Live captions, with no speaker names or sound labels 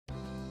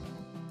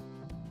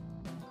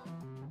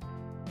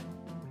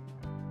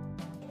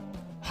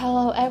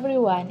Hello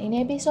everyone, in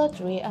episode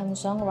 3,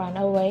 Eunsung ran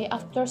away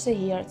after she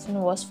heard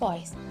Sunwo's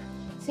voice.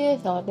 She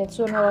thought that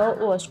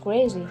Sunwo was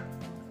crazy.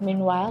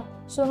 Meanwhile,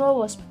 Sunwo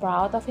was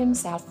proud of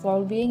himself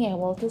for being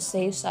able to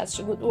say such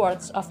good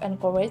words of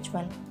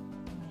encouragement.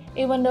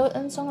 Even though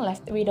Eunsung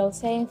left without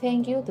saying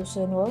thank you to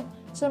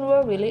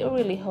Sunwo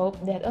really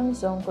hoped that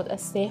Eunsung could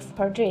achieve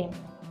her dream.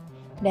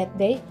 That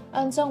day,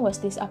 Eunsung was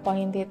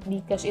disappointed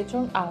because it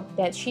turned out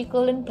that she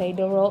couldn't play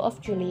the role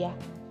of Julia.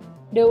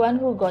 The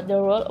one who got the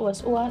role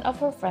was one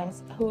of her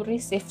friends who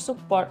received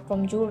support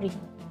from Yuri.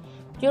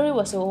 Yuri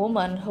was a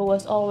woman who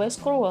was always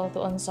cruel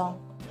to Eunsung.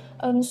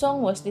 Eunsung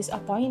was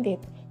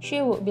disappointed.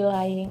 She would be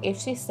lying if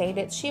she said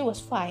that she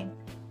was fine.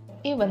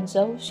 Even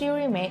so, she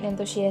remained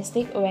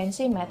enthusiastic when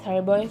she met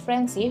her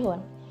boyfriend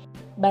Shihoen.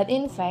 But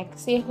in fact,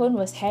 Shihoen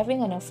was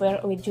having an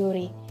affair with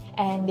Yuri,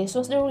 and this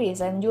was the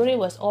reason Yuri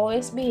was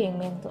always being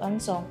mean to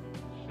Eunsung.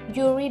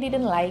 Yuri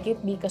didn't like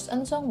it because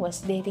Eunsung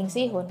was dating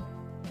Shihoen.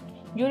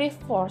 Yuri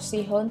forced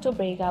Shihoen to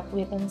break up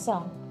with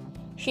Eunsung.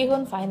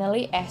 Shihoen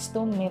finally asked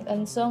to meet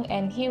Eunsung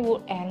and he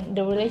would end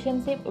the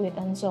relationship with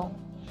Eunsung.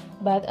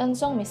 But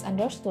Eunsung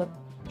misunderstood.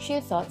 She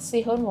thought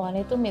Shihoen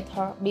wanted to meet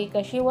her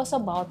because she was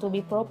about to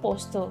be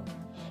proposed to.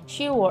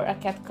 She wore a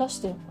cat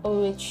costume,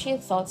 which she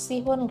thought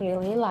Shihoen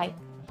really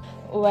liked.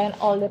 When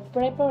all the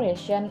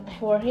preparations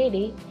were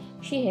ready,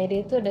 she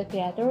headed to the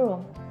theater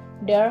room.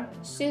 There,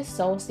 she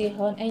saw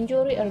Shihoen and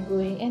Yuri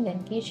arguing and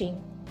then kissing.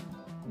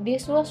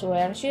 This was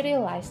where she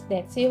realized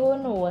that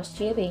Shihoen was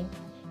cheating.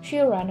 She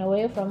ran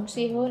away from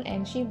Shihoen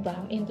and she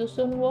bumped into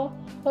Sunwo,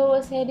 who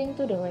was heading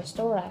to the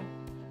restaurant.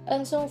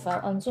 Eunsung fell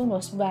on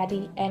Sunwo's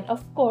body and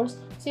of course,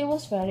 she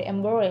was very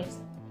embarrassed.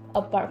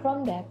 Apart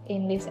from that,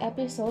 in this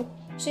episode,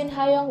 Shin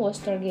Hayoung was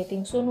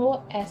targeting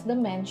Sunwo as the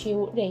man she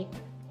would date.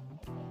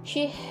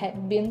 She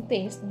had been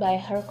teased by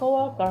her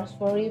coworkers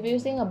for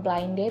refusing a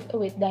blind date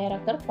with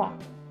director Park.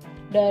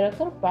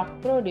 Director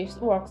Park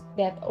produced works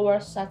that were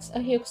such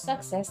a huge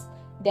success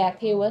that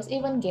he was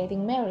even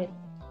getting married.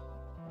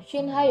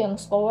 Shin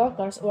Hayoung's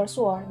coworkers were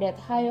sure that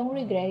Hayoung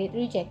regretted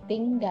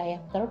rejecting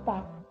Director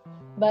Park,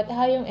 but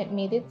Hayoung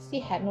admitted she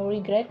had no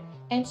regret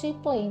and she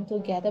planned to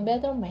get a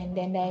better man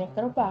than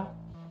Director Park.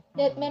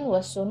 That man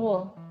was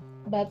Sunwo,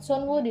 but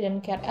Sunwo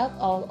didn't care at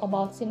all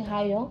about Shin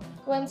Hayoung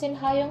when Shin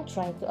Hayoung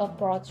tried to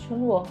approach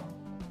Sunwo.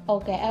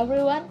 Okay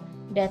everyone,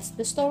 that's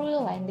the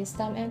storyline this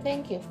time and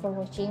thank you for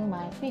watching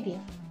my video.